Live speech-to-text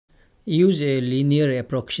Use a linear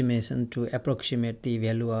approximation to approximate the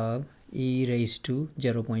value of e raised to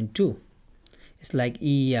 0.2. It's like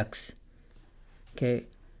ex. Okay,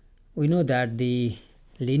 we know that the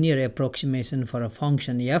linear approximation for a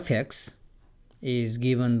function fx is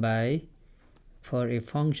given by, for a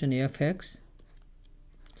function fx,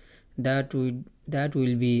 that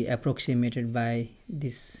will be approximated by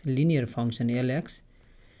this linear function lx,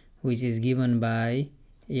 which is given by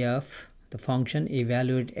f, the function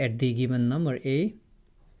evaluated at the given number a,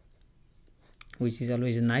 which is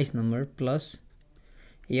always a nice number, plus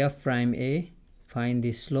f prime a, find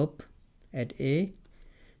the slope at a,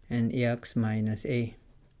 and x minus a.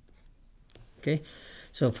 Okay,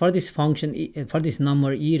 so for this function, for this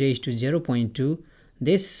number e raised to 0.2,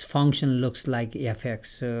 this function looks like fx,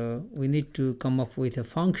 so we need to come up with a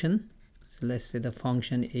function. So let's say the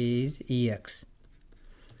function is ex,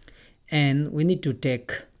 and we need to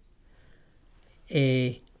take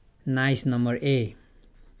a nice number a.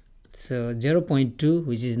 So 0.2,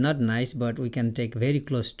 which is not nice, but we can take very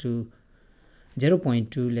close to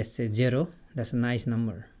 0.2, let's say 0. That's a nice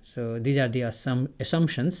number. So these are the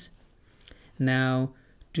assumptions. Now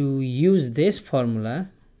to use this formula,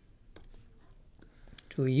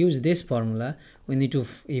 we need to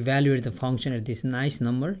evaluate the function at this nice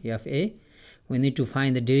number f a. We need to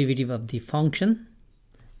find the derivative of the function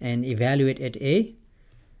and evaluate at a,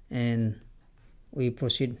 and we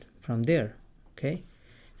proceed from there. Okay,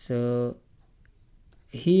 so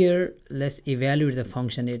here let's evaluate the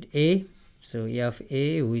function at a. So f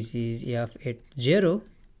a, which is f at 0,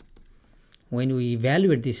 when we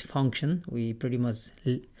evaluate this function, we pretty much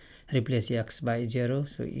replace x by 0,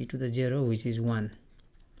 so e to the 0, which is 1.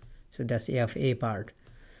 So that's f a part.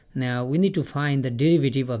 Now we need to find the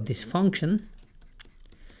derivative of this function,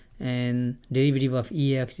 and derivative of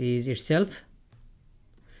ex is itself.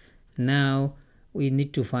 Now we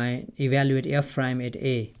need to evaluate f prime at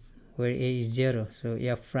a, where a is 0. So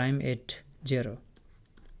f prime at 0,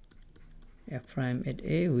 f prime at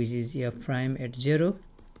a, which is f prime at 0,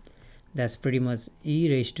 that's pretty much e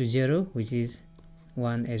raised to 0, which is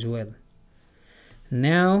 1 as well.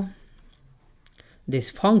 Now this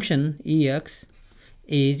function ex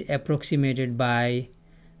is approximated by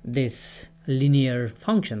this linear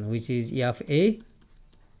function, which is f a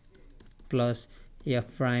plus f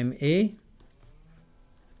prime a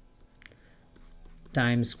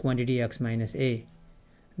times quantity x minus a.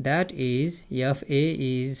 That is f a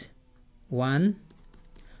is 1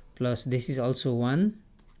 plus this is also 1,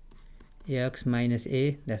 x minus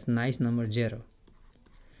a, that's nice number 0.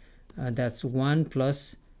 That's 1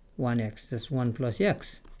 plus 1x, that's 1 plus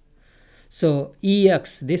x. So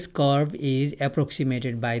ex, this curve, is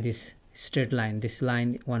approximated by this straight line, this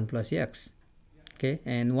line 1 plus x. Okay,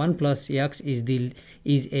 and 1 plus x is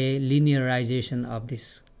a linearization of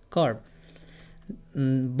this curve.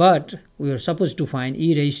 But we are supposed to find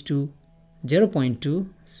e raised to 0.2,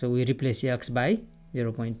 so we replace x by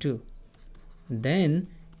 0.2. Then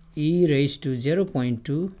e raised to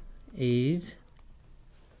 0.2 is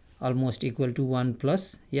almost equal to 1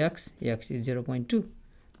 plus x is 0.2.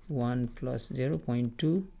 1 plus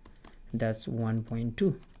 0.2, that's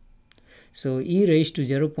 1.2. So e raised to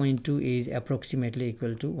 0.2 is approximately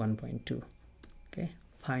equal to 1.2. Okay,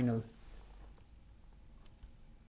 final.